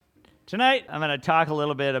Tonight, I'm going to talk a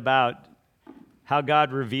little bit about how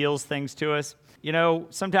God reveals things to us. You know,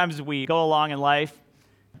 sometimes we go along in life,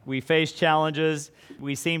 we face challenges,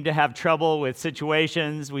 we seem to have trouble with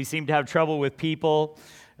situations, we seem to have trouble with people.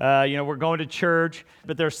 We're going to church,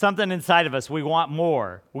 but there's something inside of us. We want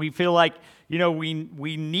more. We feel like,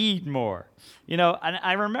 we need more. And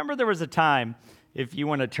I remember there was a time, if you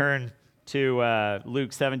want to turn to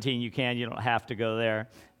Luke 17, you can. You don't have to go there.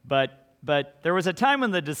 But there was a time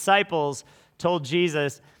when the disciples told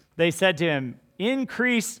Jesus, they said to him,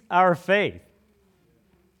 "Increase our faith."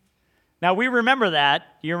 Now, we remember that.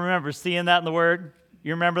 You remember seeing that in the Word?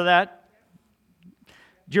 You remember that?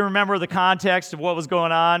 Do you remember the context of what was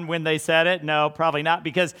going on when they said it? No, probably not,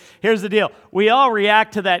 because here's the deal. We all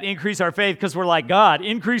react to that increase our faith because we're like, God,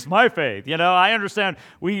 increase my faith. I understand.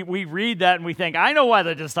 We read that and we think, I know why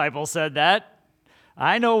the disciples said that.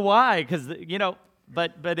 I know why, because,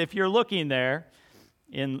 but if you're looking there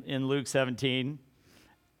in Luke 17,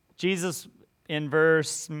 Jesus in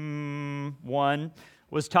verse 1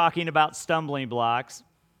 was talking about stumbling blocks.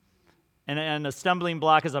 And a stumbling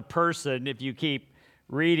block is a person, if you keep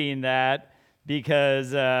reading that,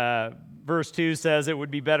 because verse 2 says it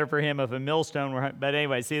would be better for him if a millstone were... But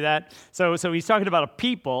anyway, see that? So he's talking about a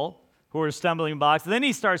people who are stumbling blocks. Then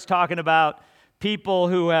he starts talking about people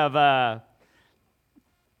who have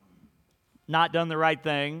not done the right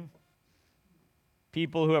thing,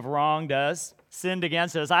 people who have wronged us, sinned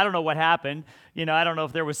against us. I don't know what happened. I don't know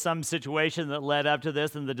if there was some situation that led up to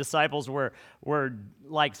this and the disciples were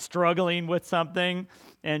like struggling with something,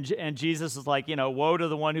 and Jesus is like, woe to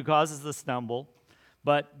the one who causes the stumble.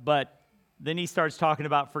 But then he starts talking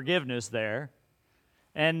about forgiveness there.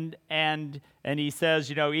 And he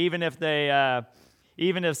says, even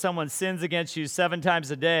if someone sins against you 7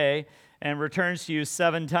 times a day and returns to you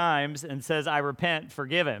 7 times and says, I repent,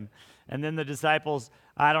 forgive him. And then the disciples,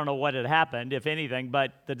 I don't know what had happened, if anything,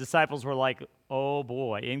 but the disciples were like, oh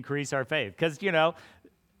boy, increase our faith. Because,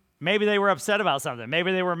 maybe they were upset about something.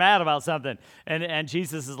 Maybe they were mad about something. And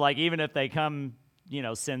Jesus is like, even if they come,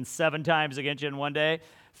 sin 7 times against you in one day,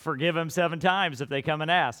 forgive them 7 times if they come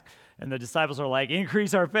and ask. And the disciples are like,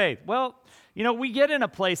 increase our faith. Well, we get in a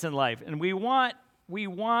place in life and we want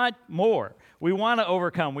more. We want to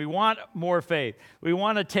overcome. We want more faith. We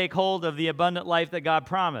want to take hold of the abundant life that God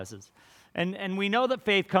promises. And we know that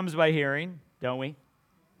faith comes by hearing, don't we?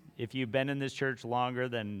 If you've been in this church longer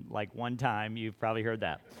than like one time, you've probably heard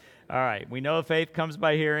that. All right, we know faith comes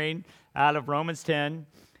by hearing out of Romans 10.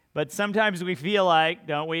 But sometimes we feel like,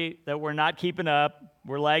 don't we, that we're not keeping up,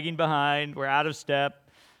 we're lagging behind, we're out of step,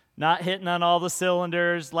 not hitting on all the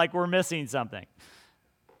cylinders, like we're missing something.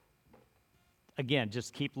 Again,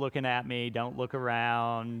 just keep looking at me. Don't look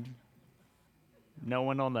around. No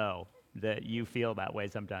one will know that you feel that way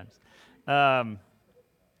sometimes.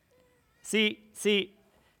 See,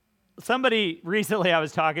 somebody recently I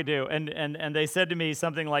was talking to, and they said to me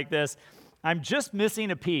something like this, I'm just missing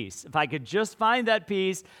a piece. If I could just find that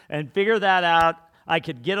piece and figure that out, I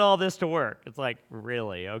could get all this to work. It's like,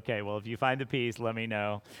 really? Okay, well, if you find the piece, let me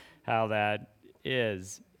know how that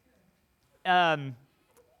is. 1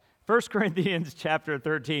 Corinthians chapter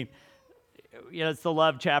 13, it's the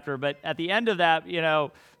love chapter, but at the end of that,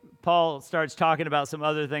 Paul starts talking about some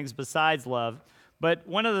other things besides love. But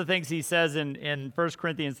one of the things he says in 1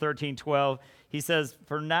 Corinthians 13:12, he says,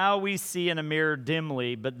 for now we see in a mirror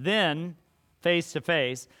dimly, but then face to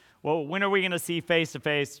face. Well, when are we going to see face to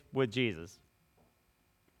face with Jesus?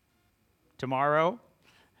 Tomorrow?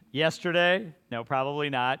 Yesterday? No, probably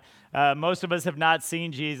not. Most of us have not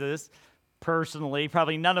seen Jesus personally.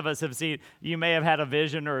 Probably none of us have seen. You may have had a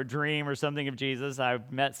vision or a dream or something of Jesus.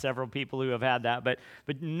 I've met several people who have had that, but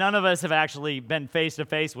none of us have actually been face to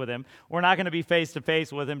face with him. We're not going to be face to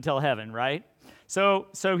face with him till heaven, right? So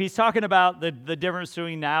he's talking about the difference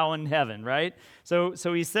between now and heaven, right? So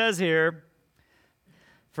he says here,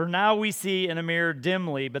 for now we see in a mirror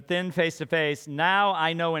dimly, but then face to face. Now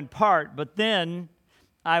I know in part, but then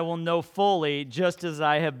I will know fully, just as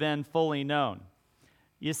I have been fully known.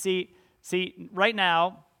 You see, right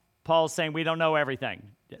now, Paul's saying we don't know everything.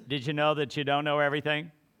 Did you know that you don't know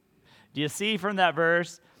everything? Do you see from that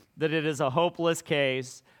verse that it is a hopeless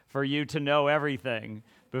case for you to know everything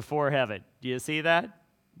before heaven? Do you see that?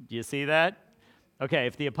 Do you see that? Okay,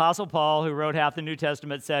 if the Apostle Paul, who wrote half the New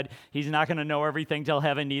Testament, said he's not going to know everything till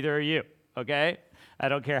heaven, neither are you, okay? I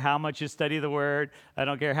don't care how much you study the Word. I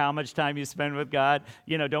don't care how much time you spend with God.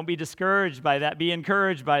 Don't be discouraged by that. Be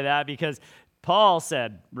encouraged by that, because Paul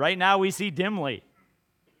said, right now we see dimly,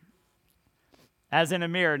 as in a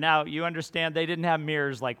mirror. Now, you understand they didn't have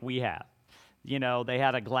mirrors like we have. They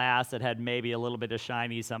had a glass that had maybe a little bit of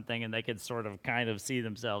shiny something, and they could sort of kind of see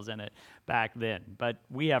themselves in it back then. But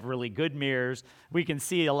we have really good mirrors. We can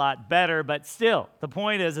see a lot better, but still, the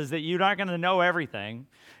point is that you're not going to know everything.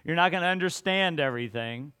 You're not going to understand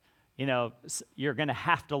everything. You're going to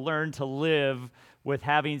have to learn to live with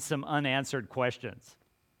having some unanswered questions.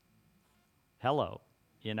 Hello,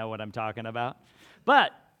 you know what I'm talking about?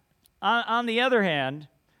 But on the other hand,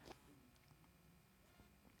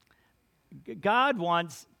 God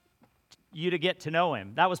wants you to get to know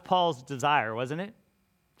him. That was Paul's desire, wasn't it?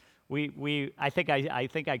 I think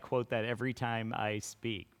I quote that every time I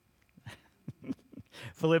speak.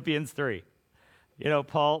 Philippians 3.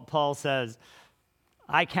 Paul says,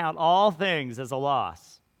 I count all things as a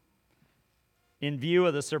loss in view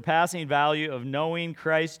of the surpassing value of knowing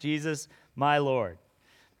Christ Jesus, my Lord.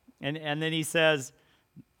 And then he says,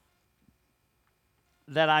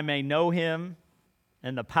 that I may know him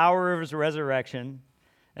and the power of his resurrection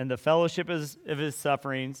and the fellowship of his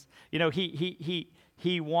sufferings.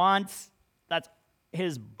 He wants, that's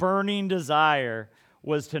his burning desire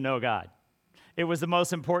was to know God. It was the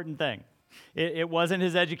most important thing. It wasn't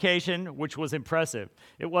his education, which was impressive.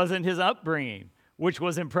 It wasn't his upbringing, which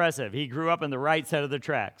was impressive. He grew up in the right side of the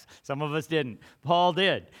tracks. Some of us didn't. Paul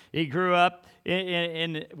did. He grew up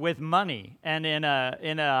with money and in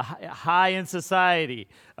a high in society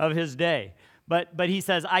of his day. But he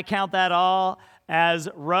says, I count that all as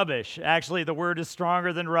rubbish. Actually, the word is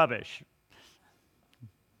stronger than rubbish.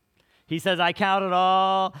 He says, I count it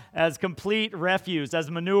all as complete refuse, as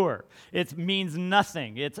manure. It means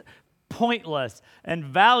nothing. It's pointless and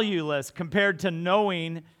valueless compared to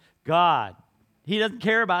knowing God. He doesn't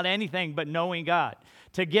care about anything but knowing God.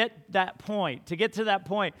 To get to that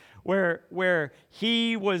point where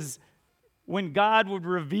he was, when God would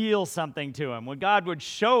reveal something to him, when God would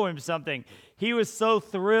show him something, he was so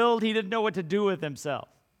thrilled he didn't know what to do with himself.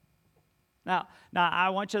 Now I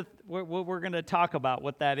want you, we're going to talk about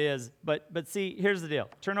what that is, but see, here's the deal.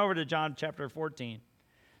 Turn over to John chapter 14.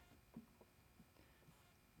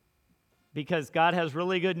 Because God has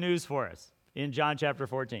really good news for us in John chapter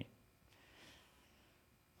 14.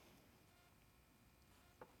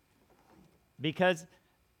 Because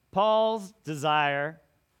Paul's desire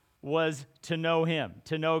was to know him,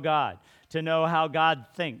 to know God, to know how God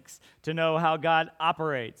thinks, to know how God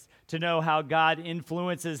operates, to know how God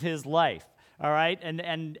influences his life, all right?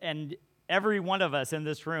 And every one of us in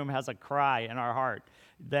this room has a cry in our heart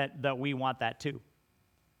that we want that too.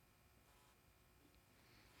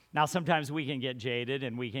 Now, sometimes we can get jaded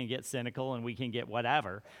and we can get cynical and we can get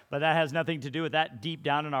whatever, but that has nothing to do with that. Deep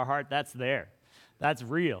down in our heart, that's there. That's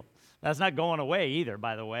real. That's not going away either,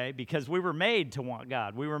 by the way, because we were made to want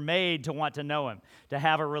God. We were made to want to know him, to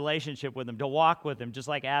have a relationship with him, to walk with him, just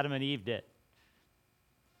like Adam and Eve did.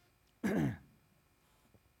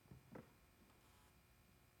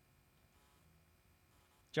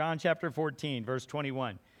 John chapter 14, verse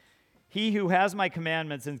 21. He who has my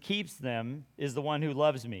commandments and keeps them is the one who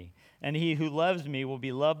loves me. And he who loves me will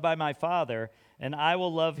be loved by my Father, and I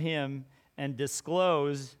will love him and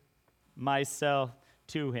disclose myself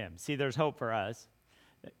to him. See, there's hope for us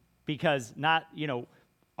because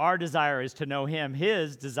our desire is to know him.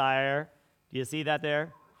 His desire, do you see that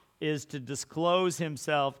there? Is to disclose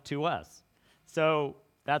himself to us. So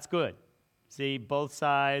that's good. See, both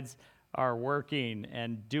sides are working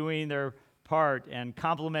and doing their part and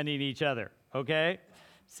complementing each other, okay?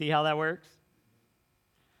 See how that works?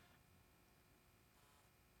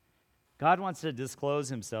 God wants to disclose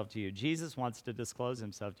himself to you. Jesus wants to disclose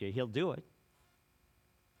himself to you. He'll do it.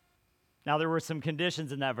 Now, there were some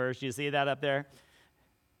conditions in that verse. Do you see that up there?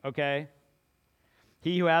 Okay.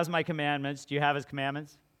 He who has my commandments, do you have his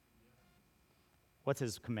commandments? What's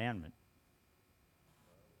his commandment?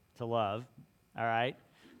 To love. All right.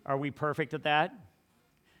 Are we perfect at that?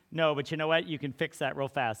 No, but you know what? You can fix that real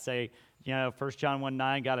fast. Say, 1 John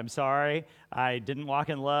 1:9, God, I'm sorry. I didn't walk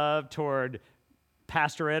in love toward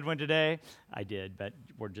Pastor Edwin today. I did, but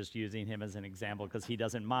we're just using him as an example because he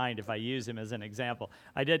doesn't mind if I use him as an example.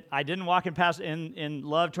 I didn't walk in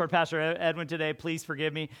love toward Pastor Edwin today. Please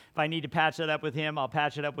forgive me. If I need to patch that up with him, I'll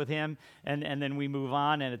patch it up with him, and then we move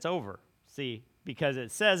on, and it's over. See, because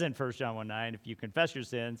it says in 1 John 1:9, if you confess your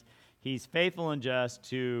sins, he's faithful and just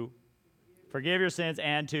to forgive your sins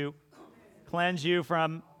and to cleanse you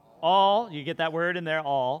from all, you get that word in there,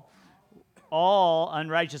 all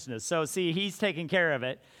unrighteousness. So see, he's taking care of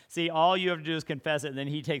it. See, all you have to do is confess it, and then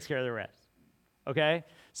he takes care of the rest. Okay?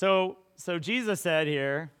 So Jesus said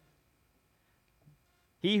here,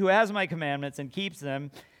 he who has my commandments and keeps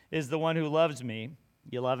them is the one who loves me.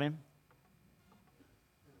 You love him?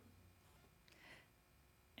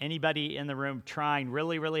 Anybody in the room trying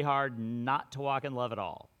really, really hard not to walk in love at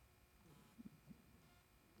all?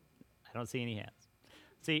 I don't see any hands.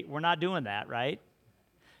 See, we're not doing that, right?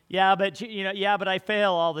 Yeah, but but I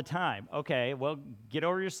fail all the time. Okay, well, get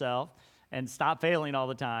over yourself and stop failing all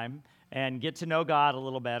the time and get to know God a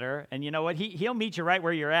little better. And you know what? He'll meet you right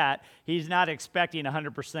where you're at. He's not expecting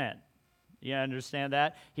 100%. You understand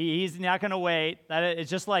that? He's not going to wait. It's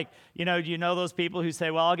just like, do you know those people who say,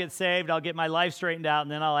 well, I'll get saved, I'll get my life straightened out,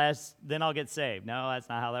 and then I'll get saved. No, that's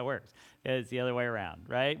not how that works. It's the other way around,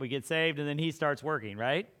 right? We get saved, and then he starts working,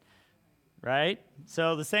 right? Right?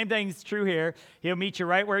 So the same thing's true here. He'll meet you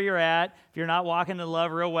right where you're at. If you're not walking in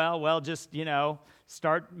love real well, just,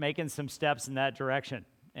 start making some steps in that direction,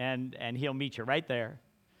 and he'll meet you right there.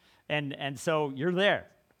 And so you're there.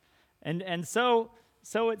 And so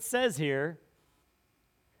it says here,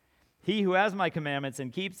 he who has my commandments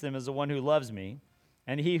and keeps them is the one who loves me,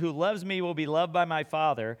 and he who loves me will be loved by my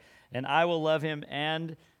Father, and I will love him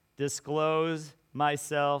and disclose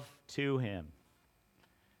myself to him.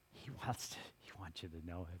 He wants you to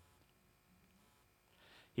know him.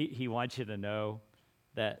 He wants you to know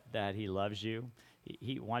that he loves you.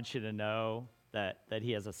 He wants you to know that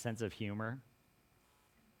he has a sense of humor.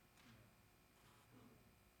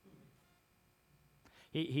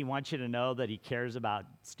 He wants you to know that he cares about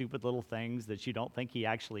stupid little things that you don't think he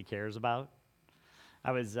actually cares about.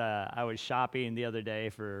 I was shopping the other day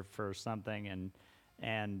for something,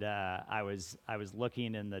 and I was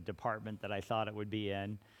looking in the department that I thought it would be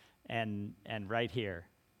in, and right here.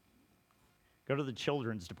 Go to the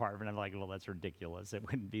children's department. I'm like, well, that's ridiculous. It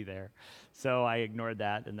wouldn't be there. So I ignored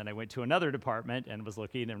that, and then I went to another department and was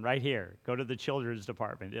looking, and right here, go to the children's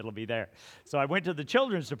department. It'll be there. So I went to the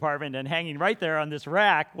children's department, and hanging right there on this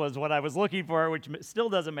rack was what I was looking for, which still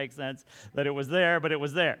doesn't make sense that it was there, but it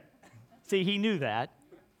was there. See, he knew that.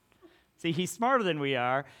 See, he's smarter than we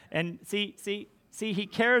are, and see, he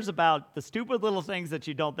cares about the stupid little things that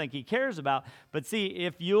you don't think he cares about, but see,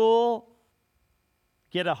 if you'll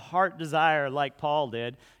get a heart desire like Paul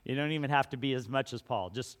did. You don't even have to be as much as Paul.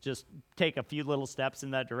 Just take a few little steps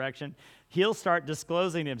in that direction. He'll start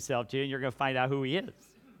disclosing himself to you, and you're going to find out who he is.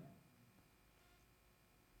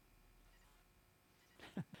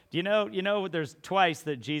 Do you know there's twice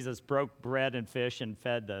that Jesus broke bread and fish and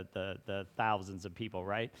fed the thousands of people,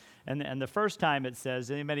 right? And the first time it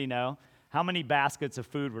says, anybody know, how many baskets of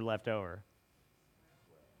food were left over?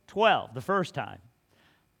 12, the first time.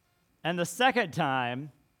 And the second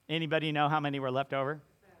time, anybody know how many were left over?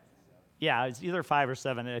 Yeah, it's either 5 or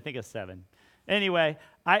 7. I think it's 7. Anyway,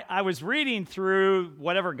 I was reading through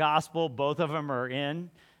whatever gospel both of them are in,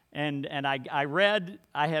 and I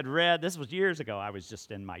had read, this was years ago, I was just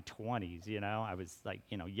in my 20s, I was like,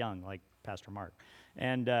 young, like Pastor Mark.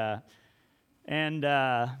 And I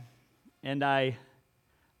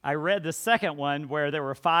read the second one where there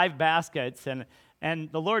were 5 baskets, and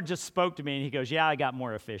the Lord just spoke to me, and he goes, yeah, I got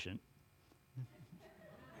more efficient.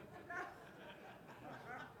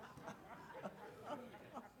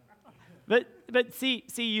 But see,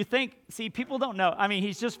 people don't know. I mean,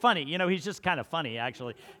 he's just funny. He's just kind of funny,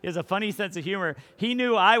 actually. He has a funny sense of humor. He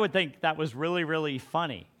knew I would think that was really, really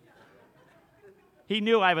funny. He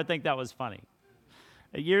knew I would think that was funny.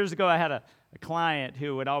 Years ago, I had a client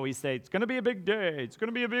who would always say, it's going to be a big day. It's going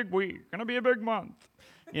to be a big week. Going to be a big month.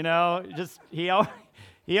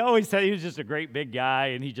 He always said he was just a great big guy,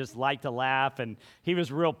 and he just liked to laugh, and he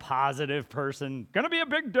was a real positive person. Going to be a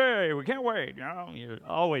big day. We can't wait. You're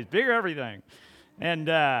always bigger everything.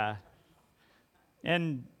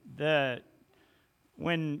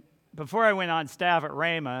 Before I went on staff at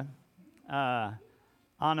Rhema,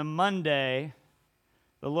 on a Monday,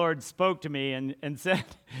 the Lord spoke to me and said,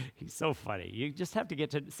 he's so funny. You just have to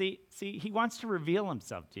get to, see, he wants to reveal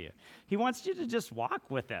himself to you. He wants you to just walk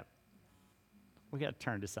with him. We got to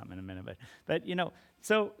turn to something in a minute, but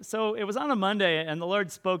so it was on a Monday, and the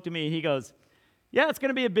Lord spoke to me. He goes, yeah, it's going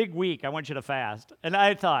to be a big week. I want you to fast. And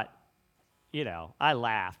I thought, I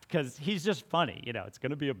laughed because he's just funny. It's going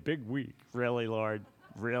to be a big week. Really, Lord?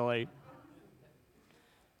 Really?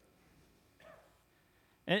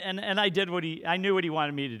 And I did I knew what he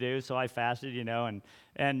wanted me to do, so I fasted, and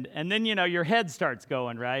then, your head starts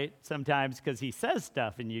going, right? Sometimes because he says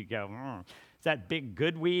stuff, and you go, is that big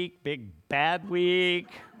good week, big bad week?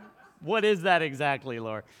 What is that exactly,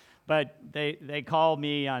 Lord? But they called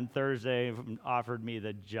me on Thursday and offered me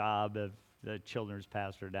the job of the children's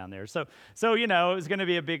pastor down there. So it was going to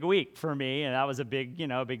be a big week for me, and that was a big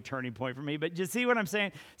turning point for me. But you see what I'm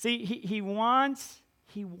saying? See, he wants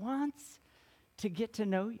to get to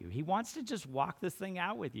know you. He wants to just walk this thing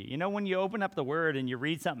out with you. You know, when you open up the Word and you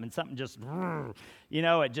read something and something just, you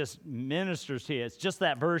know, it just ministers to you. It's just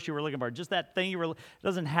that verse you were looking for, just that thing it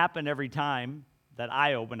doesn't happen every time that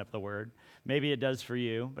I open up the Word. Maybe it does for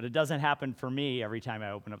you, but it doesn't happen for me every time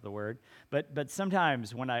I open up the Word. But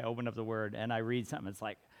sometimes when I open up the Word and I read something, it's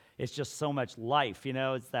like, it's just so much life, you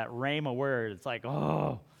know? It's that rhema word. It's like,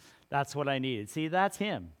 oh, that's what I needed. See, that's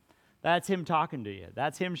Him. That's Him talking to you.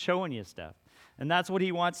 That's Him showing you stuff. And that's what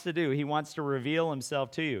He wants to do. He wants to reveal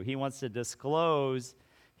Himself to you. He wants to disclose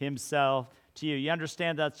Himself to you. You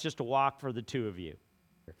understand that's just a walk for the two of you.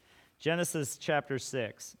 Genesis chapter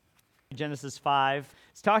 6. Genesis 5.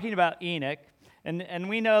 It's talking about Enoch. And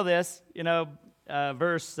we know this, you know,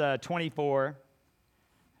 verse 24.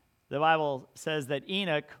 The Bible says that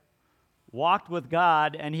Enoch walked with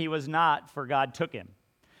God, and he was not, for God took him.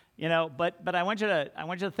 You know, but I want you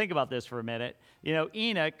to think about this for a minute. You know,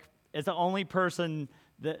 Enoch is the only person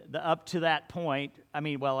that up to that point. I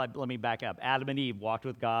mean, well, let me back up. Adam and Eve walked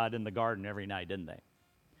with God in the garden every night, didn't they?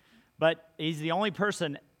 But he's the only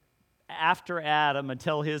person after Adam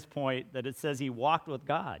until his point that it says he walked with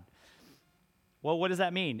God. Well, what does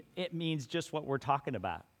that mean? It means just what we're talking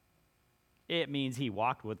about. It means he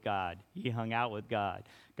walked with God. He hung out with God.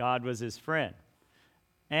 God was his friend.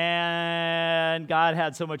 And God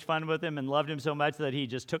had so much fun with him and loved him so much that he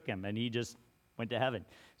just took him and he just went to heaven.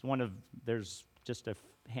 There's just a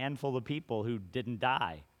handful of people who didn't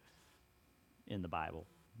die in the Bible.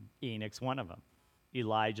 Enoch's one of them.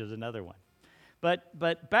 Elijah's another one.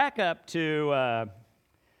 But back up to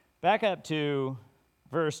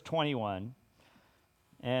verse 21.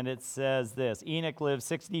 And it says this: Enoch lived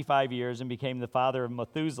 65 years and became the father of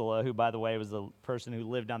Methuselah, who, by the way, was the person who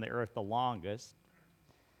lived on the earth the longest.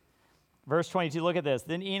 Verse 22, look at this.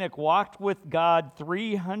 Then Enoch walked with God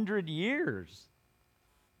 300 years.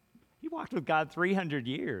 He walked with God 300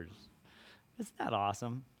 years. Isn't that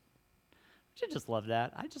awesome? Don't you just love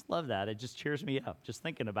that? I just love that. It just cheers me up, just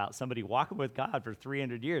thinking about somebody walking with God for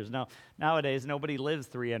 300 years. Now, nowadays, nobody lives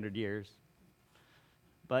 300 years.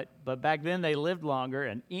 But back then they lived longer,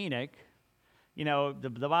 and Enoch, you know,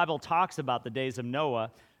 the Bible talks about the days of Noah.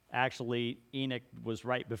 Actually, Enoch was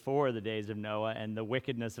right before the days of Noah, and the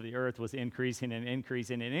wickedness of the earth was increasing and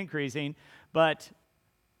increasing and increasing. But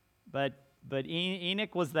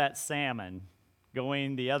Enoch was that salmon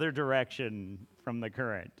going the other direction from the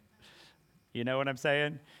current. You know what I'm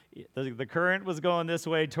saying? The current was going this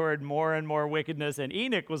way toward more and more wickedness, and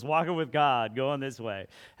Enoch was walking with God, going this way,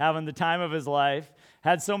 having the time of his life,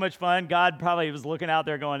 had so much fun. God probably was looking out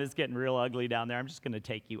there going, it's getting real ugly down there. I'm just going to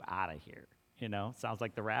take you out of here. You know, sounds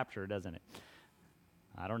like the rapture, doesn't it?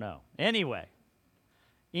 I don't know. Anyway,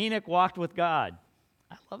 Enoch walked with God.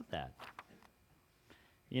 I love that.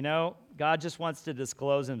 You know, God just wants to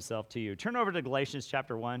disclose himself to you. Turn over to Galatians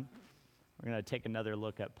chapter 1. We're going to take another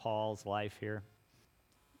look at Paul's life here.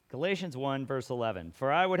 Galatians 1, verse 11.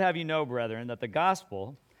 For I would have you know, brethren, that the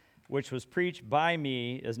gospel which was preached by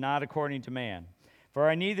me is not according to man. For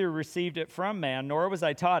I neither received it from man, nor was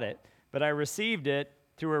I taught it, but I received it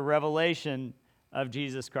through a revelation of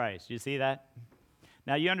Jesus Christ. You see that?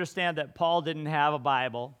 Now you understand that Paul didn't have a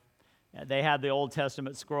Bible. They had the Old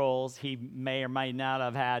Testament scrolls. He may or may not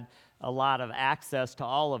have had a lot of access to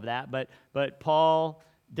all of that, but Paul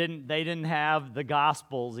didn't have the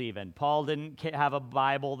Gospels even. Paul didn't have a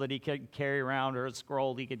Bible that he could carry around or a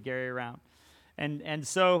scroll he could carry around. And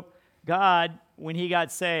so God, when he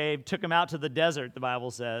got saved, took him out to the desert, the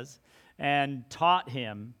Bible says, and taught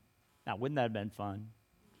him. Now, wouldn't that have been fun?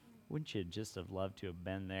 Wouldn't you just have loved to have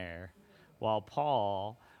been there while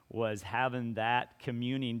Paul was having that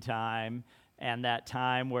communing time and that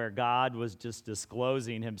time where God was just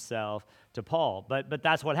disclosing himself to Paul? But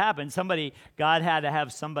that's what happened. God had to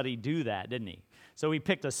have somebody do that, didn't he? So he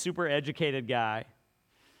picked a super educated guy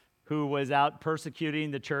who was out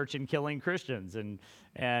persecuting the church and killing Christians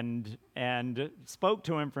and spoke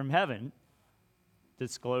to him from heaven.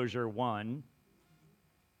 Disclosure 1.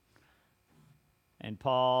 And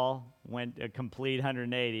Paul went a complete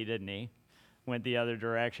 180, didn't he? Went the other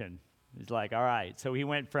direction. He's like, all right. So he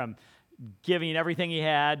went from giving everything he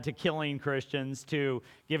had to killing Christians to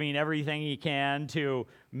giving everything he can to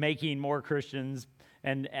making more Christians.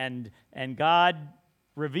 And God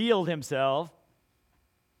revealed himself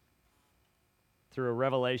through a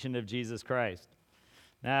revelation of Jesus Christ.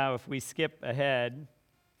 Now, if we skip ahead,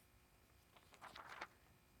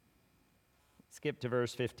 skip to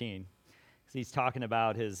verse 15. He's talking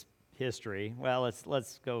about his history. Well,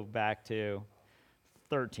 let's go back to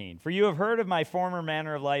 13. For you have heard of my former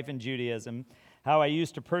manner of life in Judaism, how I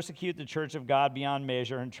used to persecute the church of God beyond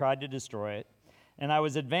measure and tried to destroy it. And I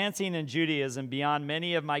was advancing in Judaism beyond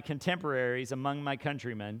many of my contemporaries among my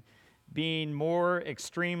countrymen, being more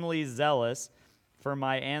extremely zealous for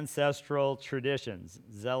my ancestral traditions.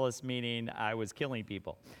 Zealous meaning I was killing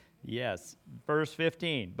people. Yes. Verse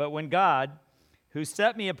 15. But when God, who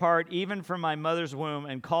set me apart even from my mother's womb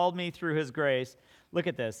and called me through his grace, look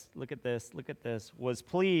at this, was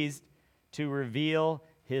pleased to reveal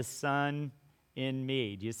his Son in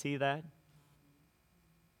me. Do you see that?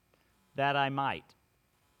 That I might.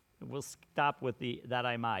 We'll stop with the that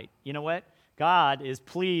I might. You know what? God is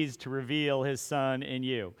pleased to reveal his Son in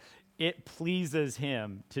you. It pleases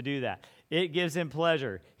him to do that. It gives him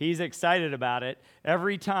pleasure. He's excited about it.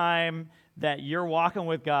 Every time that you're walking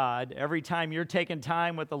with God, every time you're taking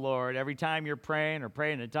time with the Lord, every time you're praying or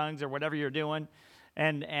praying in tongues or whatever you're doing,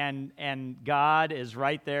 and God is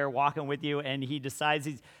right there walking with you, and he decides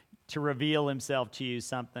to reveal himself to you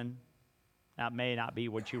something. That may not be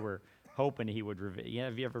what you were hoping he would reveal. Yeah,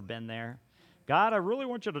 have you ever been there? God, I really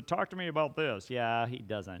want you to talk to me about this. Yeah, he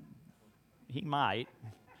doesn't. He might.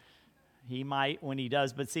 He might when he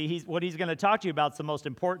does. But see, what he's going to talk to you about is the most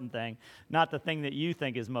important thing, not the thing that you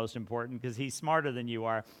think is most important, because he's smarter than you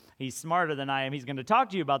are. He's smarter than I am. He's going to talk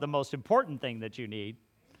to you about the most important thing that you need.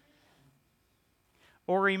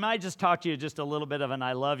 Or he might just talk to you just a little bit of an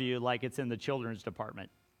I love you, like it's in the children's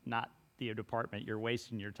department, not the department you're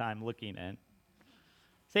wasting your time looking in.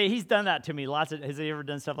 See, he's done that to me. Has he ever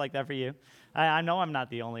done stuff like that for you? I know I'm not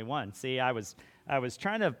the only one. See, I was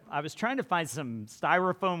trying to find some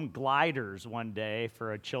styrofoam gliders one day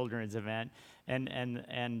for a children's event,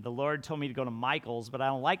 and the Lord told me to go to Michael's, but I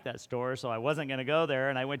don't like that store, so I wasn't going to go there,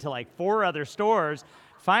 and I went to like 4 other stores.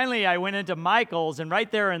 Finally, I went into Michael's, and right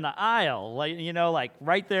there in the aisle, like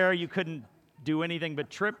right there, you couldn't do anything but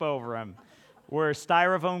trip over them, were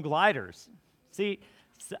styrofoam gliders. See,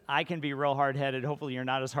 I can be real hard-headed. Hopefully you're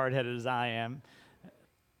not as hard-headed as I am.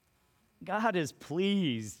 God is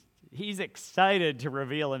pleased. He's excited to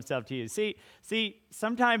reveal himself to you. See,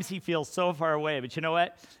 sometimes he feels so far away, but you know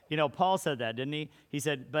what? Paul said that, didn't he? He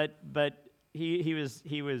said, but he was,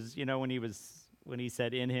 when he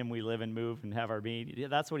said, in him we live and move and have our being,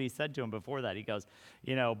 that's what he said to him before that. He goes,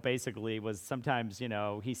 basically was sometimes,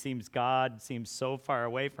 God seems so far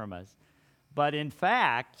away from us. But in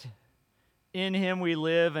fact, in him we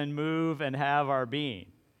live and move and have our being.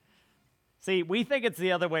 See, we think it's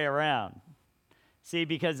the other way around. See,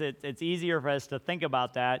 because it's easier for us to think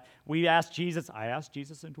about that. I asked Jesus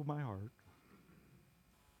into my heart.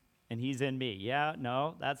 And he's in me. Yeah,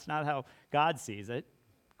 no, that's not how God sees it,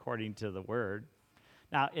 according to the word.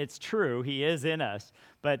 Now, it's true, he is in us,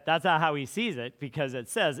 but that's not how he sees it, because it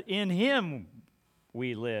says, in him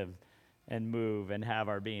we live and move and have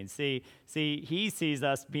our being. See, he sees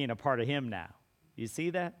us being a part of him now. You see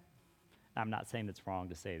that? I'm not saying it's wrong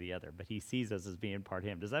to say the other, but he sees us as being part of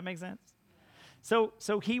him. Does that make sense? So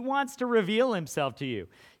he wants to reveal himself to you.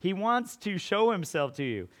 He wants to show himself to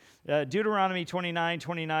you. Deuteronomy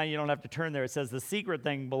 29:29, you don't have to turn there. It says, the secret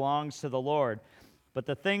thing belongs to the Lord, but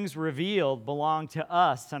the things revealed belong to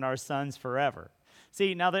us and our sons forever.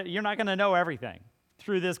 See, now that you're not going to know everything.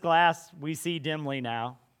 Through this glass, we see dimly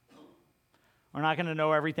now. We're not going to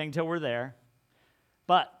know everything till we're there.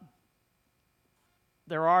 But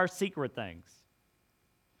there are secret things.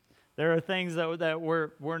 There are things that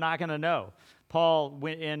we're not going to know. Paul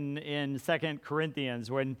went in 2 Corinthians,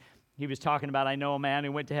 when he was talking about, I know a man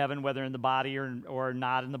who went to heaven, whether in the body or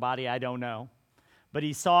not in the body, I don't know. But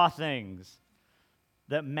he saw things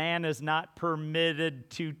that man is not permitted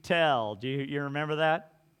to tell. Do you remember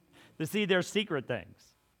that? To see, there's secret things.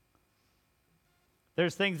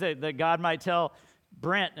 There's things that God might tell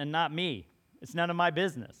Brent and not me. It's none of my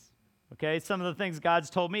business. Okay? Some of the things God's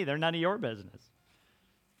told me, they're none of your business.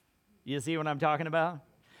 You see what I'm talking about?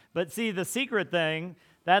 But see, the secret thing,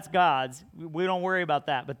 that's God's. We don't worry about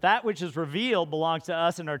that. But that which is revealed belongs to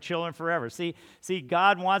us and our children forever. See,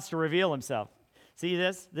 God wants to reveal himself. See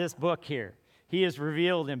this book here. He has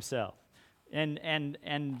revealed himself.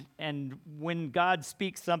 And when God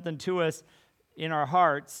speaks something to us in our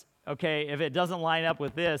hearts, okay, if it doesn't line up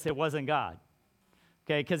with this, it wasn't God.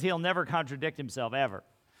 Okay, because he'll never contradict himself, ever.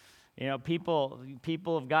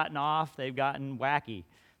 People have gotten off, they've gotten wacky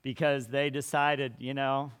because they decided,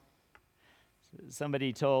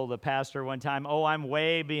 somebody told the pastor one time, oh, I'm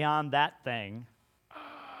way beyond that thing.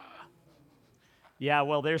 Yeah,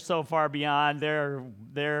 well, they're so far beyond,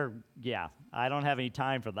 I don't have any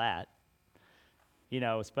time for that.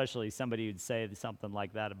 Especially somebody who'd say something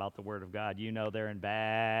like that about the Word of God. They're in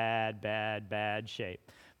bad shape.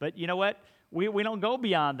 But you know what? We don't go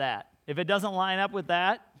beyond that. If it doesn't line up with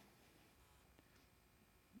that,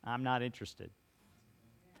 I'm not interested.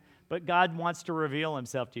 but God wants to reveal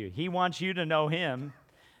himself to you. He wants you to know him,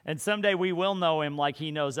 and someday we will know him like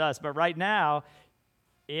he knows us. But right now,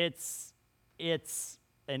 it's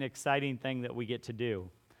an exciting thing that we get to do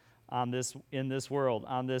in this world,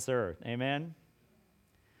 on this earth. Amen?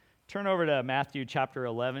 Turn over to Matthew chapter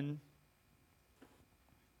 11.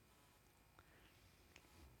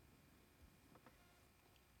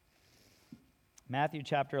 Matthew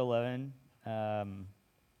chapter 11.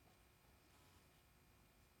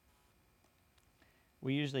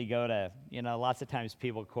 We usually go to, lots of times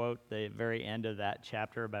people quote the very end of that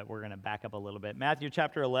chapter, but we're going to back up a little bit. Matthew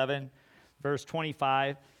chapter 11, verse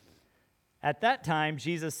 25. At that time,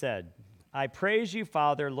 Jesus said, I praise you,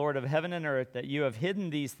 Father, Lord of heaven and earth, that you have hidden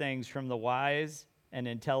these things from the wise and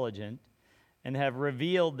intelligent and have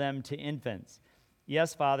revealed them to infants.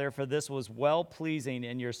 Yes, Father, for this was well-pleasing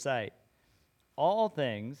in your sight. All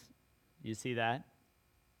things, you see that?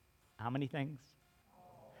 How many things?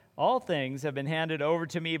 All things have been handed over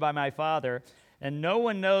to me by my Father, and no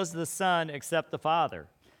one knows the Son except the Father.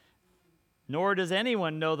 Nor does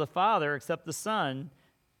anyone know the Father except the Son,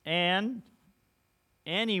 and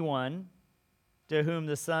anyone to whom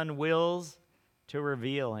the Son wills to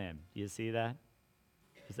reveal him. You see that?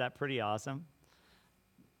 Is that pretty awesome?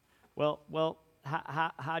 Well,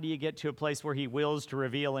 how do you get to a place where he wills to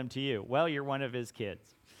reveal him to you? Well, you're one of his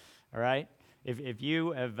kids, all right? If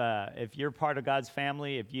you're part of God's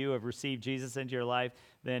family, if you have received Jesus into your life,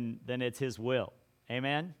 then it's his will.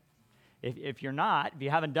 Amen? If you're not, if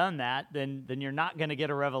you haven't done that, then you're not going to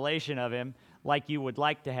get a revelation of him like you would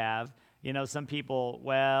like to have. Some people,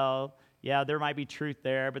 well, yeah, there might be truth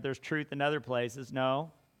there, but there's truth in other places.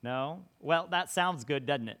 No. Well, that sounds good,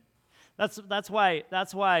 doesn't it? That's why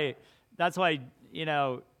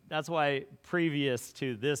previous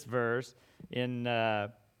to this verse, in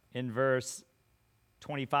verse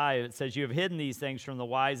 25, it says, you have hidden these things from the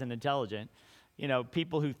wise and intelligent.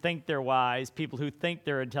 People who think they're wise, people who think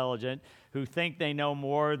they're intelligent, who think they know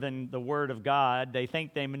more than the Word of God. They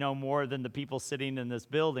think they know more than the people sitting in this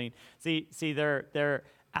building. See, they're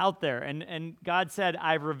out there. And God said,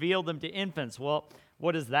 I've revealed them to infants. Well,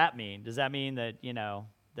 what does that mean? Does that mean that,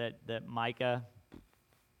 that Micah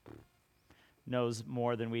knows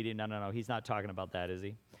more than we do? No. He's not talking about that, is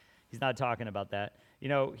he? He's not talking about that.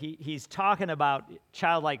 He's talking about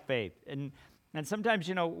childlike faith. And sometimes,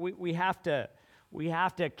 we have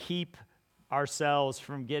to keep ourselves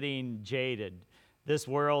from getting jaded. This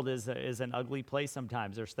world is an ugly place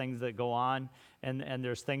sometimes. There's things that go on, and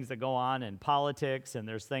there's things that go on in politics, and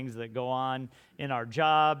there's things that go on in our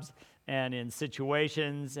jobs and in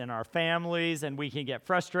situations in our families, and we can get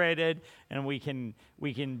frustrated, and we can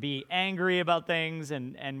be angry about things,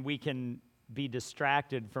 and we can be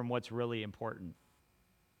distracted from what's really important.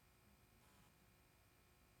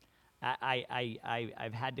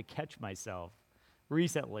 I've had to catch myself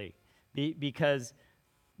recently because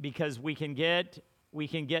we can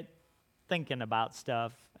get thinking about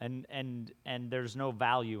stuff and there's no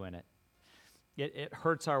value in it. It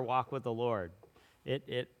hurts our walk with the Lord.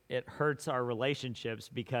 It hurts our relationships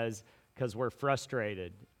because we're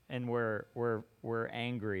frustrated and we're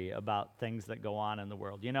angry about things that go on in the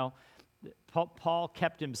world. Paul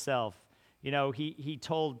kept himself. He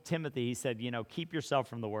told Timothy, he said, keep yourself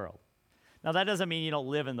from the world. Now, that doesn't mean you don't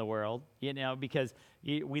live in the world, because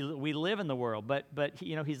we live in the world. But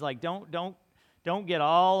he's like, don't get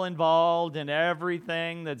all involved in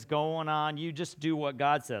everything that's going on. You just do what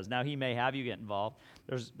God says. Now, he may have you get involved.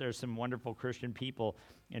 There's some wonderful Christian people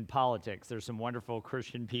in politics. There's some wonderful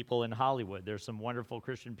Christian people in Hollywood. There's some wonderful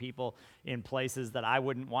Christian people in places that I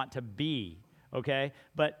wouldn't want to be, okay?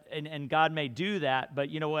 But and God may do that, but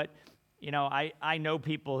you know what? I know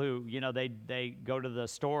people who, they go to the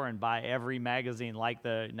store and buy every magazine like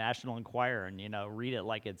the National Enquirer and, read it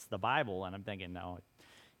like it's the Bible. And I'm thinking, no,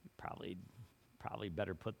 you probably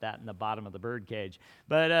better put that in the bottom of the birdcage.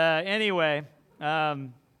 But anyway,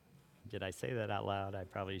 did I say that out loud? I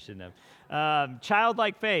probably shouldn't have.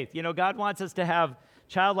 Childlike faith. God wants us to have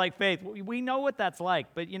childlike faith. We know what that's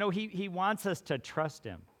like, but, he wants us to trust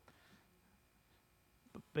him.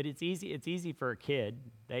 But it's easy for a kid.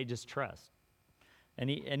 They just trust. And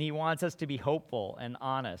he wants us to be hopeful and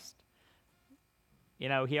honest. He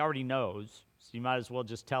already knows, so you might as well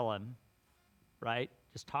just tell him, right?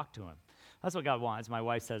 Just talk to him. That's what God wants. My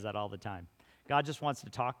wife says that all the time. God just wants to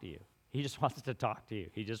talk to you. He just wants to talk to you.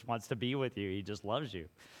 He just wants to be with you. He just loves you.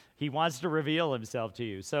 He wants to reveal himself to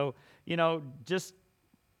you. So, just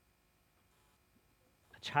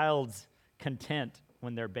a child's content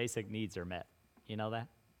when their basic needs are met. You know that?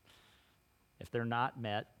 If they're not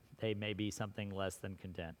met, they may be something less than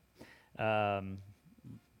content.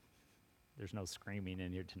 There's no screaming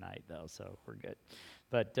in here tonight, though, so we're good.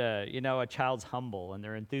 But, a child's humble and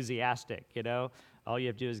they're enthusiastic, All you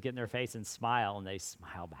have to do is get in their face and smile, and they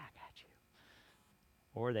smile back at you.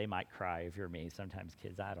 Or they might cry if you're me. Sometimes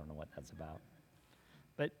kids, I don't know what that's about.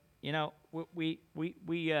 But,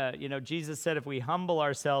 Jesus said if we humble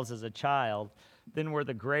ourselves as a child, then we're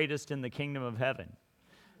the greatest in the kingdom of heaven.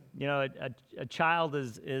 A child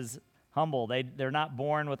is humble. They're not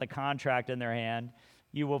born with a contract in their hand.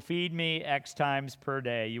 You will feed me X times per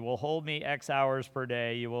day. You will hold me X hours per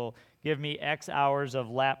day. You will give me X hours of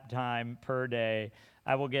lap time per day.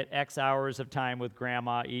 I will get X hours of time with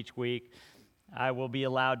grandma each week. I will be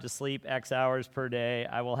allowed to sleep X hours per day.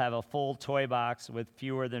 I will have a full toy box with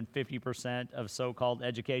fewer than 50% of so-called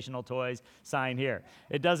educational toys. Sign here.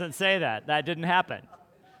 It doesn't say that. That didn't happen.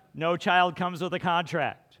 No child comes with a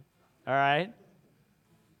contract. All right?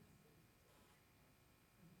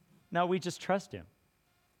 No, we just trust him.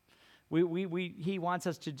 He wants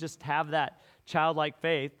us to just have that childlike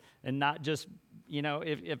faith and not just,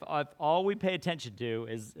 if all we pay attention to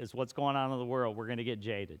is what's going on in the world, we're going to get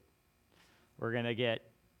jaded. We're going to get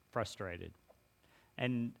frustrated.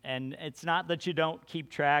 And it's not that you don't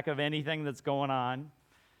keep track of anything that's going on,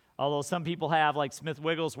 although some people have, like Smith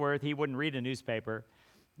Wigglesworth, he wouldn't read a newspaper.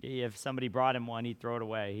 If somebody brought him one, he'd throw it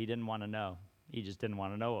away. He didn't want to know. He just didn't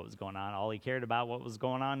want to know what was going on. All he cared about what was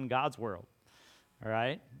going on in God's world. All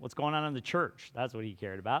right? What's going on in the church? That's what he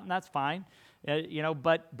cared about, and that's fine.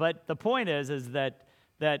 But the point is that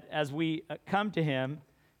as we come to him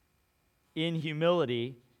in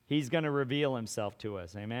humility, he's going to reveal himself to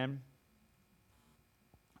us. Amen?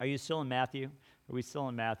 Are you still in Matthew? Are we still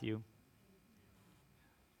in Matthew?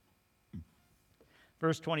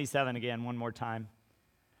 Verse 27 again, one more time.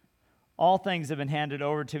 All things have been handed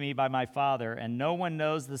over to me by my Father, and no one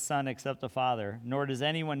knows the Son except the Father, nor does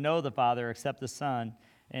anyone know the Father except the Son,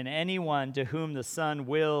 and anyone to whom the Son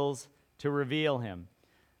wills to reveal him.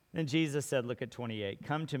 Then Jesus said, look at 28,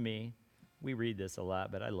 come to me. We read this a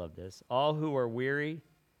lot, but I love this. All who are weary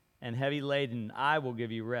and heavy laden, I will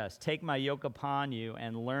give you rest. Take my yoke upon you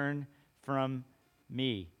and learn from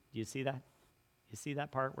me. Do you see that? You see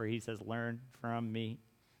that part where he says, learn from me?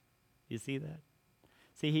 You see that?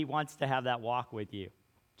 See, he wants to have that walk with you,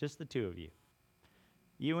 just the two of you,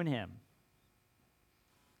 you and him.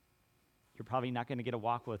 You're probably not going to get a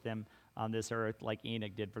walk with him on this earth like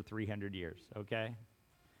Enoch did for 300 years, okay?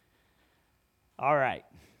 All right.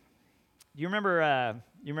 You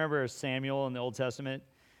remember Samuel in the Old Testament?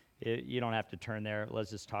 You don't have to turn there.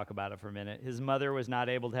 Let's just talk about it for a minute. His mother was not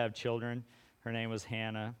able to have children. Her name was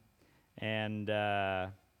Hannah, and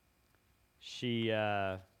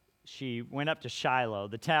she went up to Shiloh.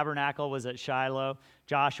 The tabernacle was at Shiloh.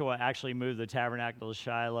 Joshua actually moved the tabernacle to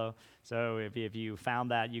Shiloh. So if you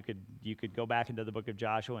found that, you could go back into the book of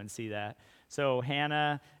Joshua and see that. So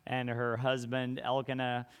Hannah and her husband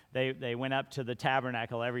Elkanah, they went up to the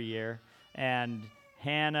tabernacle every year. And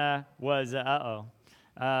Hannah was, Elkanah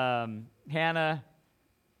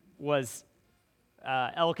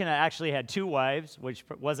actually had two wives, which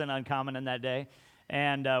wasn't uncommon in that day.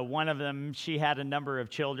 And one of them, she had a number of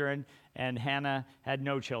children, and Hannah had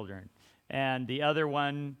no children. And the other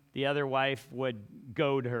wife would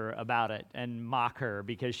goad her about it and mock her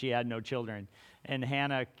because she had no children. And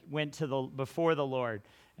Hannah went before the Lord,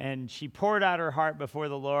 and she poured out her heart before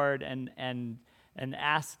the Lord and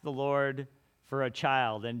asked the Lord for a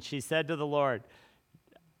child. And she said to the Lord,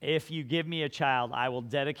 if you give me a child, I will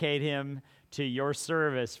dedicate him to your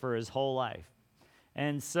service for his whole life.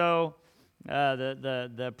 And so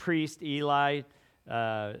the priest Eli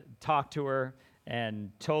talked to her and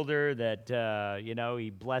told her that he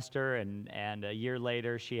blessed her, and a year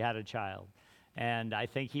later she had a child. And I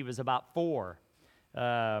think he was about 4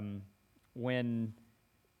 when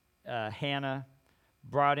Hannah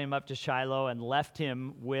brought him up to Shiloh and left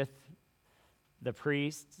him with the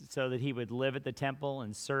priest so that he would live at the temple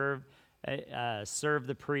and serve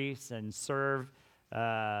the priests and serve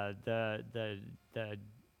the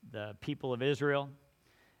people of Israel.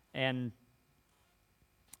 And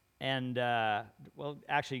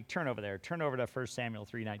actually, turn over there. Turn over to 1 Samuel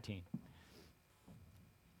 3:19.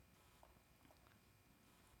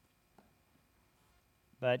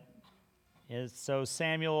 So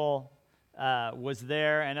Samuel was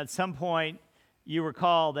there, and at some point, you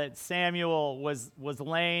recall that Samuel was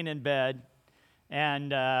laying in bed,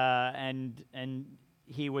 and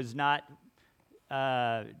he was not.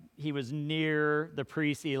 He was near the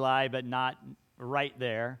priest Eli, but not right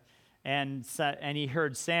there. And he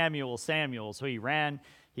heard Samuel. So he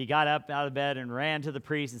got up out of bed and ran to the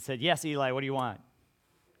priest and said, yes, Eli, what do you want?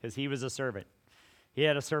 Because he was a servant. He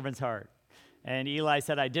had a servant's heart. And Eli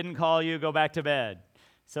said, I didn't call you, go back to bed.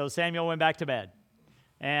 So Samuel went back to bed.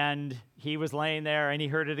 And he was laying there, and he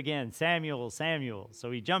heard it again, Samuel, Samuel.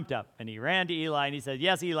 So he jumped up, and he ran to Eli, and he said,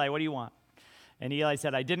 yes, Eli, what do you want? And Eli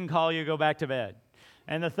said, I didn't call you, go back to bed.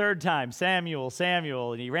 And the third time, Samuel,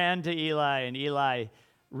 Samuel. And he ran to Eli, and Eli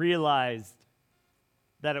realized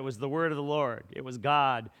that it was the word of the Lord. It was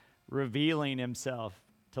God revealing himself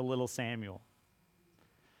to little Samuel.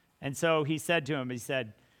 And so he said to him, he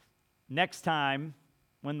said, next time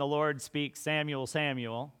when the Lord speaks, Samuel,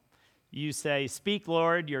 Samuel, you say, speak,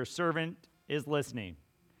 Lord, your servant is listening.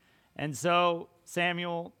 And so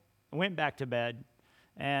Samuel went back to bed,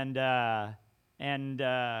 and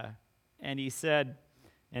he said,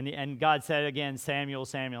 and God said again, Samuel,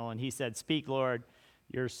 Samuel, and he said, speak, Lord,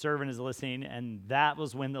 your servant is listening. And that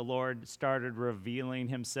was when the Lord started revealing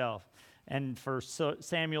himself. And for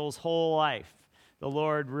Samuel's whole life, the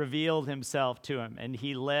Lord revealed himself to him, and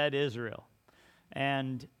he led Israel.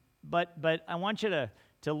 But I want you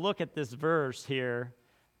to look at this verse here,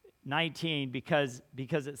 19, because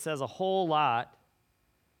it says a whole lot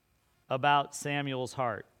about Samuel's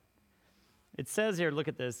heart. It says here, look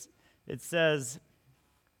at this. It says,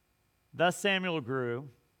 thus Samuel grew,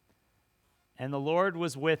 and the Lord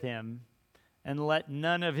was with him, and let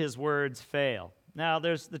none of his words fail. Now,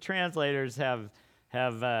 the translators have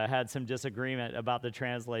had some disagreement about the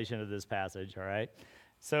translation of this passage, all right?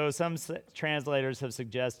 So some translators have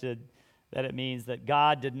suggested that it means that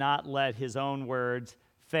God did not let his own words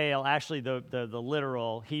fail. Actually, the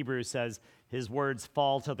literal Hebrew says his words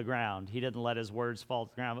fall to the ground. He didn't let his words fall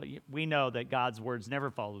to the ground. But we know that God's words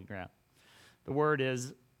never fall to the ground. The word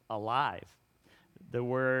is alive. The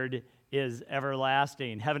word is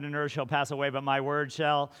everlasting. Heaven and earth shall pass away, but my word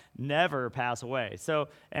shall never pass away. So,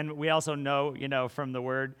 and we also know, from the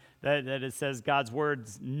word that it says God's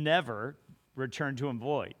words never return to him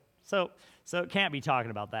void. So it can't be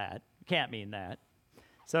talking about that. It can't mean that.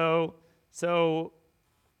 So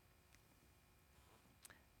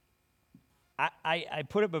I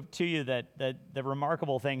put it up to you that the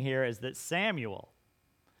remarkable thing here is that Samuel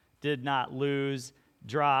did not lose,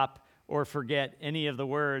 drop, or forget any of the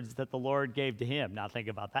words that the Lord gave to him. Now think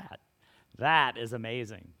about that. That is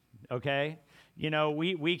amazing, okay?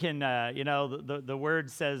 We can, the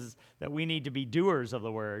word says that we need to be doers of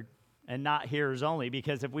the word and not hearers only,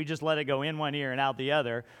 because if we just let it go in one ear and out the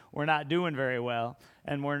other, we're not doing very well,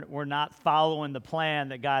 and we're not following the plan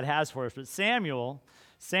that God has for us. But Samuel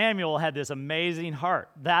had this amazing heart.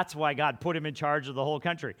 That's why God put him in charge of the whole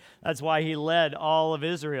country. That's why he led all of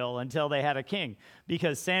Israel until they had a king,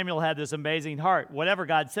 because Samuel had this amazing heart. Whatever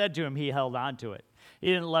God said to him, he held on to it. He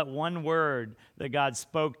didn't let one word that God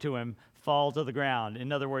spoke to him fall to the ground.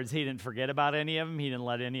 In other words, he didn't forget about any of them. He didn't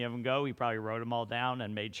let any of them go. He probably wrote them all down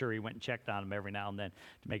and made sure he went and checked on them every now and then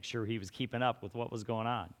to make sure he was keeping up with what was going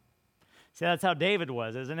on. See, that's how David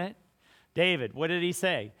was, isn't it? David, what did he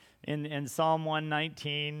say? In Psalm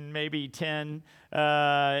 119, maybe 10,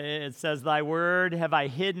 it says, thy word have I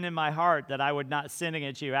hidden in my heart that I would not sin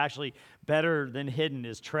against you. Actually, better than hidden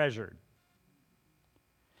is treasured.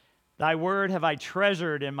 Thy word have I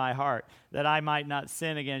treasured in my heart that I might not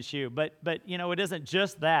sin against you. But it isn't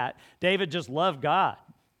just that. David just loved God.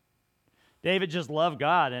 David just loved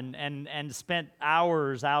God and spent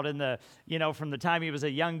hours out in the, from the time he was a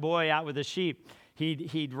young boy out with the sheep.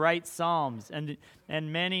 He'd write psalms, and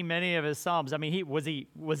many of his psalms. I mean, was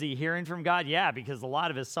he hearing from God? Yeah, because a lot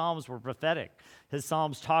of his psalms were prophetic. His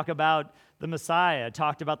psalms talk about the Messiah,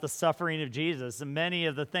 talked about the suffering of Jesus, and many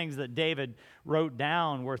of the things that David wrote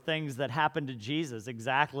down were things that happened to Jesus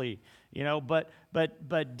exactly.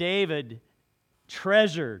 But David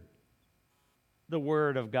treasured the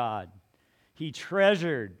word of God. He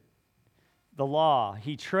treasured the law.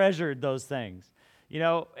 He treasured those things.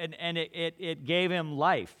 And it gave him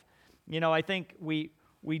life. I think we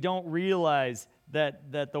don't realize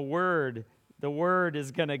that the word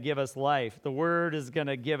is going to give us life. The word is going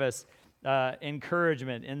to give us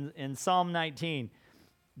encouragement. In Psalm 19,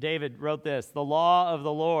 David wrote this: the law of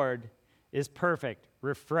the Lord is perfect,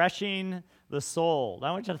 refreshing the soul.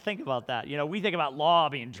 I want you to think about that. We think about law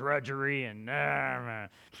being drudgery and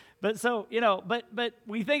but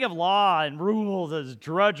we think of law and rules as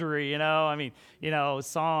drudgery,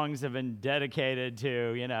 songs have been dedicated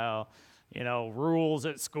to, rules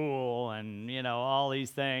at school and, all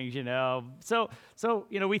these things, So,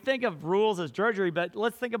 we think of rules as drudgery, but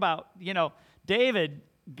let's think about, David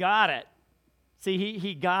got it. See,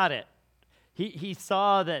 he got it. He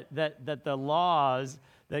saw that the laws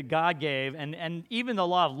that God gave, and even the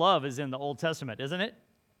law of love is in the Old Testament, isn't it?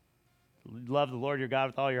 Love the Lord your God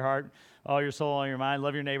with all your heart, all your soul, all your mind.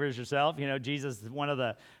 Love your neighbor as yourself. You know, Jesus, one of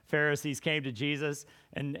the Pharisees came to Jesus,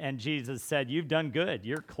 and Jesus said, you've done good.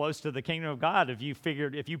 You're close to the kingdom of God if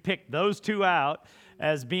you pick those two out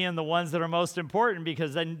as being the ones that are most important,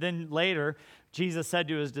 because then later Jesus said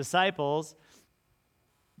to his disciples,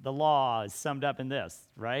 the law is summed up in this,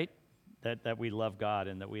 right? That we love God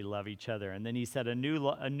and that we love each other. And then he said, a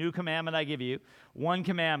new commandment I give you. One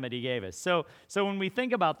commandment he gave us. So when we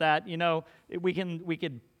think about that, you know, we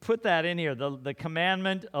could put that in here. The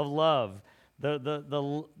commandment of love,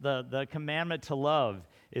 the commandment to love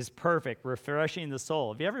is perfect, refreshing the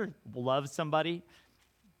soul. Have you ever loved somebody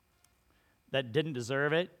that didn't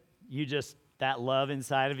deserve it? That love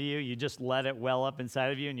inside of you, you just let it well up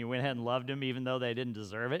inside of you, and you went ahead and loved them even though they didn't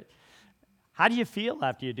deserve it. How do you feel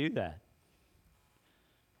after you do that?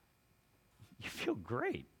 You feel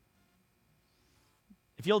great.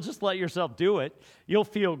 If you'll just let yourself do it, you'll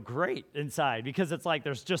feel great inside, because it's like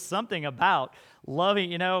there's just something about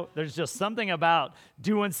loving, you know, there's just something about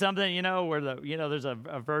doing something, you know, where there's a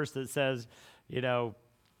verse that says, you know,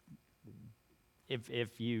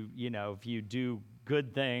 if you do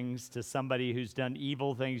good things to somebody who's done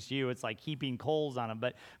evil things to you, it's like heaping coals on them.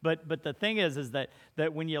 But the thing is that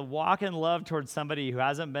when you walk in love towards somebody who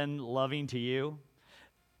hasn't been loving to you,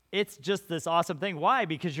 it's just this awesome thing. Why?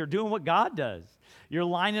 Because you're doing what God does. You're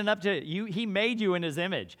lining up to you. He made you in his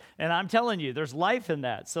image. And I'm telling you, there's life in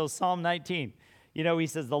that. So Psalm 19, you know, he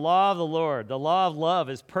says, the law of the Lord, the law of love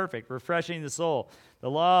is perfect, refreshing the soul.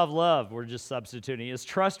 The law of love, we're just substituting, is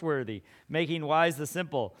trustworthy, making wise the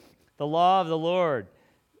simple. The law of the Lord,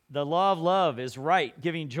 the law of love is right,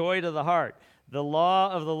 giving joy to the heart. The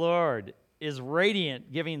law of the Lord is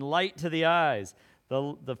radiant, giving light to the eyes.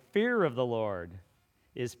 The fear of the Lord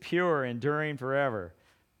is pure, enduring forever.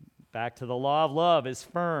 Back to the law of love is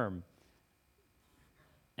firm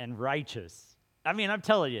and righteous. I mean, I'm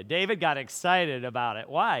telling you, David got excited about it.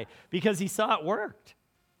 Why? Because he saw it worked.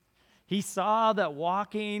 He saw that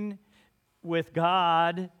walking with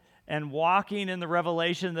God and walking in the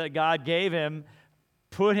revelation that God gave him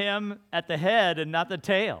put him at the head and not the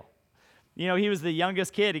tail. You know, he was the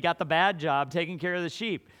youngest kid. He got the bad job taking care of the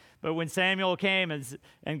sheep. But when Samuel came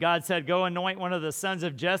and God said, go anoint one of the sons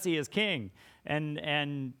of Jesse as king,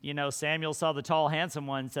 and you know, Samuel saw the tall, handsome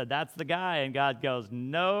one and said, that's the guy. And God goes,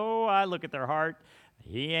 no, I look at their heart.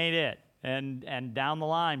 He ain't it. And down the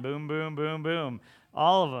line, boom, boom, boom, boom,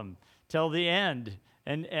 all of them till the end.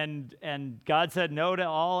 And God said no to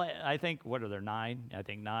all, I think, what are there, 9? I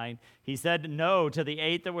think 9. He said no to the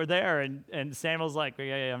 8 that were there. And Samuel's like, I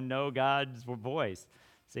have no God's voice.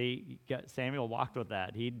 See, Samuel walked with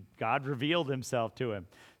that. God revealed himself to him.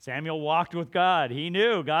 Samuel walked with God. He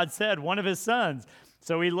knew. God said one of his sons.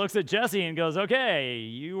 So he looks at Jesse and goes, okay,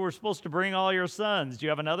 you were supposed to bring all your sons. Do you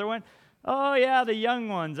have another one? Oh, yeah, the young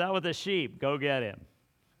one's out with the sheep. Go get him.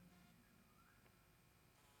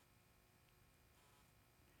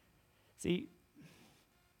 See,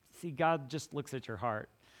 God just looks at your heart.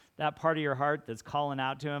 That part of your heart that's calling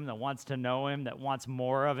out to him, that wants to know him, that wants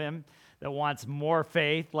more of him, that wants more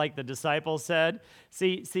faith, like the disciples said.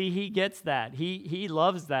 See, he gets that. He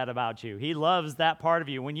loves that about you. He loves that part of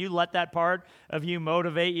you. When you let that part of you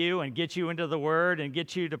motivate you and get you into the Word and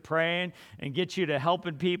get you to praying and get you to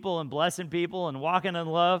helping people and blessing people and walking in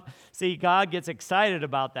love, see, God gets excited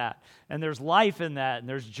about that. And there's life in that and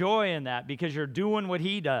there's joy in that because you're doing what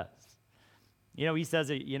he does. You know, he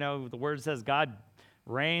says, you know, the Word says God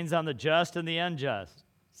rains on the just and the unjust.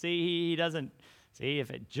 See, he doesn't. See, if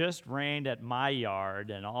it just rained at my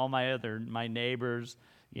yard and all my neighbors,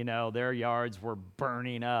 you know, their yards were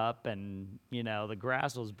burning up and, you know, the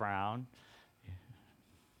grass was brown.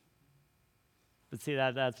 But see,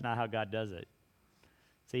 that's not how God does it.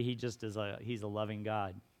 See, he's a loving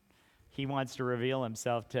God. He wants to reveal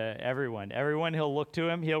himself to everyone. Everyone he'll look to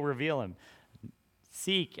him, he'll reveal him.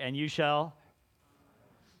 Seek and you shall.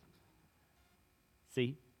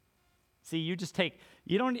 See,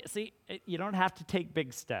 you don't have to take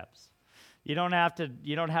big steps. You don't have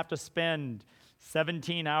to spend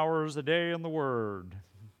 17 hours a day in the Word.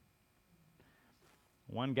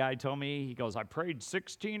 One guy told me, he goes, I prayed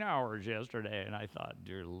 16 hours yesterday, and I thought,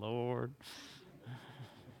 dear Lord,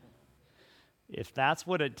 if that's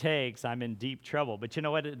what it takes, I'm in deep trouble. But you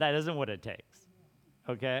know what? That isn't what it takes.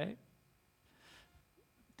 Okay?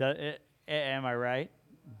 Am I right?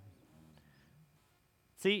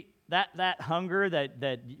 See, that hunger,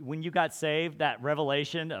 that when you got saved, that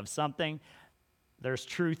revelation of something, there's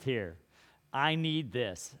truth here. I need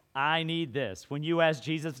this. I need this. When you asked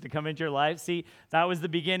Jesus to come into your life, see, that was the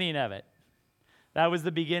beginning of it. That was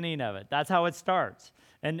the beginning of it. That's how it starts.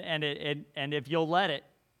 And if you'll let it,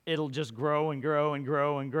 it'll just grow and grow and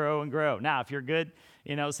grow and grow and grow. Now, if you're good,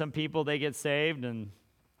 some people, they get saved and,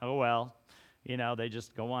 oh well, they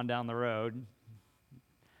just go on down the road.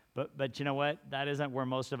 But you know what? That isn't where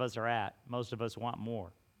most of us are at. Most of us want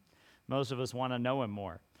more. Most of us want to know him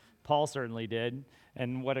more. Paul certainly did,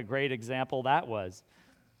 and what a great example that was.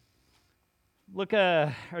 Look,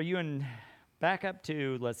 are you back up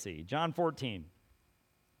to, let's see, John 14,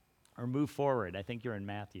 or move forward. I think you're in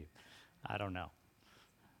Matthew. I don't know.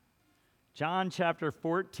 John chapter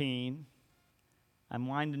 14, I'm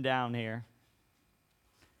winding down here.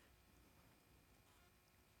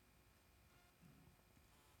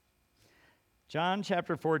 John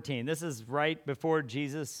chapter 14, this is right before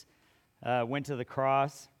Jesus went to the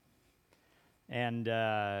cross. And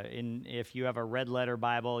if you have a red letter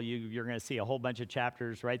Bible, you're going to see a whole bunch of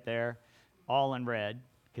chapters right there, all in red,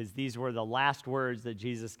 because these were the last words that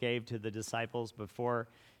Jesus gave to the disciples before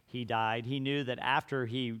he died. He knew that after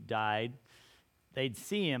he died, they'd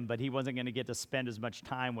see him, but he wasn't going to get to spend as much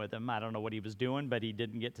time with them. I don't know what he was doing, but he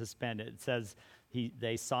didn't get to spend it. It says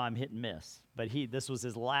they saw him hit and miss. But this was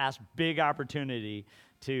his last big opportunity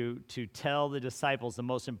to tell the disciples the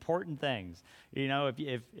most important things.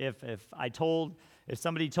 If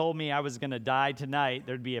somebody told me I was going to die tonight,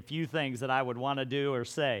 there'd be a few things that I would want to do or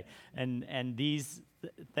say. And these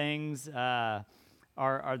things are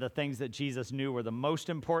the things that Jesus knew were the most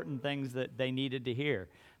important things that they needed to hear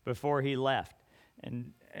before he left.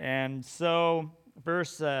 And so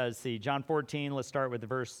John 14, let's start with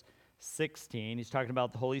verse 16. He's talking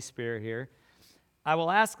about the Holy Spirit here. I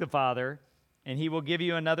will ask the Father, and he will give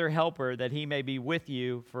you another helper that he may be with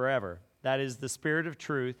you forever. That is the Spirit of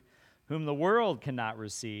truth, whom the world cannot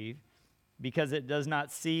receive, because it does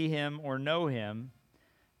not see him or know him.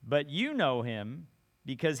 But you know him,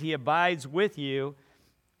 because he abides with you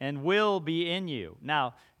and will be in you.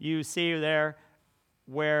 Now, you see there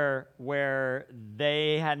where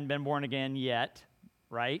they hadn't been born again yet,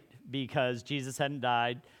 right? Because Jesus hadn't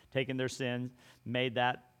died, taken their sins, made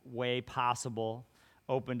that way possible,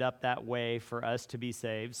 opened up that way for us to be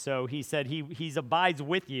saved. So he said he abides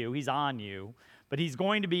with you, he's on you, but he's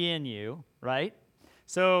going to be in you, right?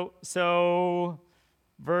 So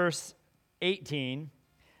verse 18,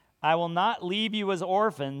 I will not leave you as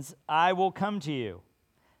orphans, I will come to you.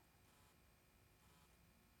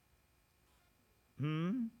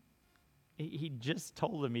 He just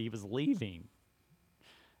told him he was leaving.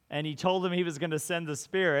 And he told him he was going to send the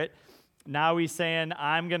Spirit. Now he's saying,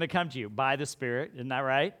 I'm going to come to you by the Spirit. Isn't that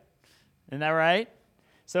right? Isn't that right?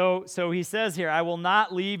 So he says here, I will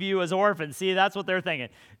not leave you as orphans. See, that's what they're thinking.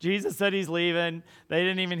 Jesus said he's leaving. They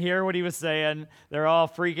didn't even hear what he was saying. They're all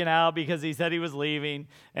freaking out because he said he was leaving.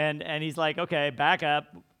 And he's like, okay, back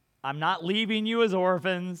up. I'm not leaving you as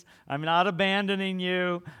orphans. I'm not abandoning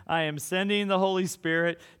you. I am sending the Holy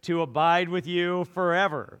Spirit to abide with you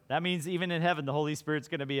forever. That means even in heaven, the Holy Spirit's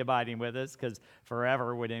going to be abiding with us, because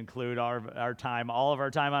forever would include our time, all of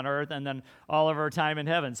our time on earth, and then all of our time in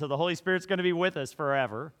heaven. So the Holy Spirit's going to be with us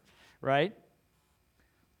forever, right?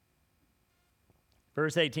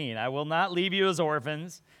 Verse 18, I will not leave you as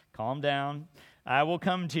orphans. Calm down. I will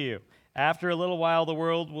come to you. After a little while, the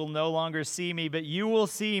world will no longer see me, but you will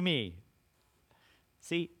see me.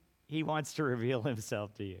 See, he wants to reveal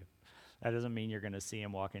himself to you. That doesn't mean you're going to see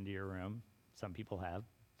him walk into your room. Some people have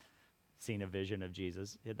seen a vision of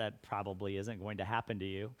Jesus. That probably isn't going to happen to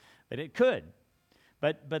you, but it could.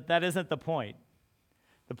 But that isn't the point.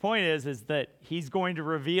 The point is that he's going to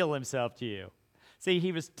reveal himself to you. See,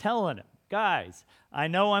 he was telling him, guys, I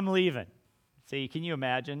know I'm leaving. See, can you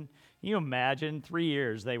imagine? Can you imagine 3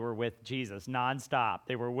 years they were with Jesus nonstop?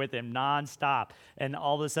 They were with him nonstop. And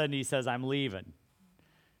all of a sudden he says, I'm leaving.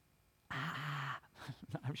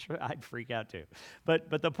 I'm sure I'd freak out too. But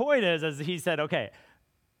the point is he said, okay,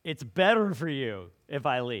 it's better for you if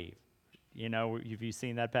I leave. Have you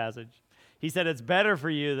seen that passage? He said, it's better for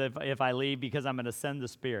you if I leave, because I'm going to send the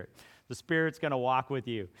Spirit. The Spirit's going to walk with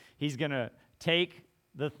you. He's going to take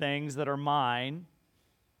the things that are mine.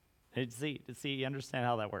 See, you understand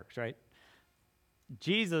how that works, right?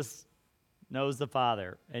 Jesus knows the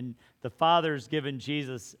Father, and the Father's given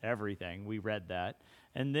Jesus everything. We read that.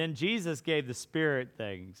 And then Jesus gave the Spirit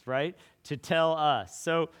things, right, to tell us.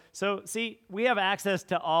 So see, we have access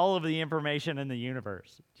to all of the information in the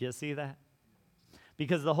universe. Do you see that?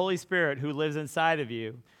 Because the Holy Spirit who lives inside of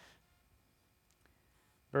you,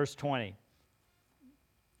 verse 20,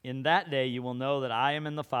 in that day you will know that I am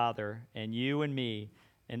in the Father, and you in me,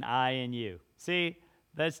 and I in you. See,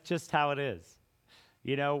 that's just how it is.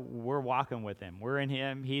 We're walking with him. We're in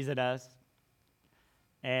him. He's in us.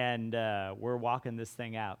 and we're walking this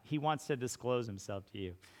thing out. He wants to disclose himself to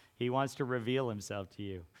you. He wants to reveal himself to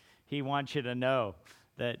you. He wants you to know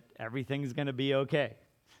that everything's going to be okay,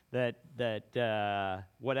 that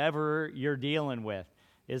whatever you're dealing with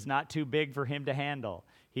is not too big for him to handle.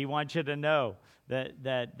 He wants you to know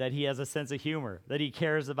that he has a sense of humor, that he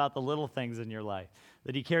cares about the little things in your life,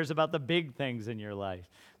 that he cares about the big things in your life,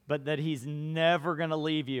 but that he's never going to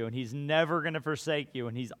leave you, and he's never going to forsake you,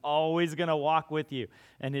 and he's always going to walk with you,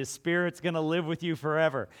 and his Spirit's going to live with you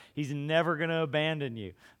forever. He's never going to abandon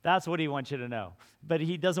you. That's what he wants you to know. But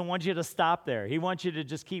he doesn't want you to stop there. He wants you to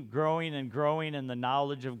just keep growing and growing in the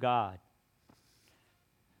knowledge of God.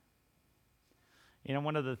 You know,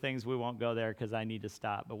 one of the things, we won't go there because I need to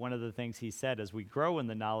stop, but one of the things he said, as we grow in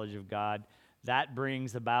the knowledge of God, that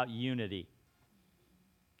brings about unity.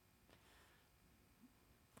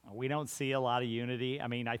 We don't see a lot of unity. I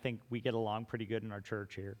mean, I think we get along pretty good in our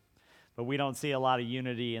church here, but we don't see a lot of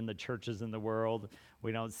unity in the churches in the world.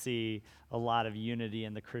 We don't see a lot of unity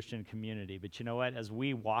in the Christian community. But you know what? As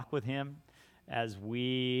we walk with him, as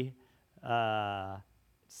we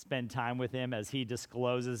spend time with him, as he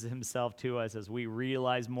discloses himself to us, as we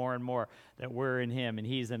realize more and more that we're in him and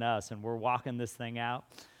he's in us and we're walking this thing out,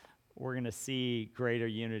 we're going to see greater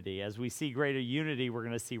unity. As we see greater unity, we're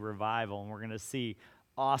going to see revival, and we're going to see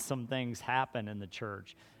awesome things happen in the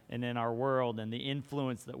church and in our world, and the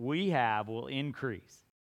influence that we have will increase.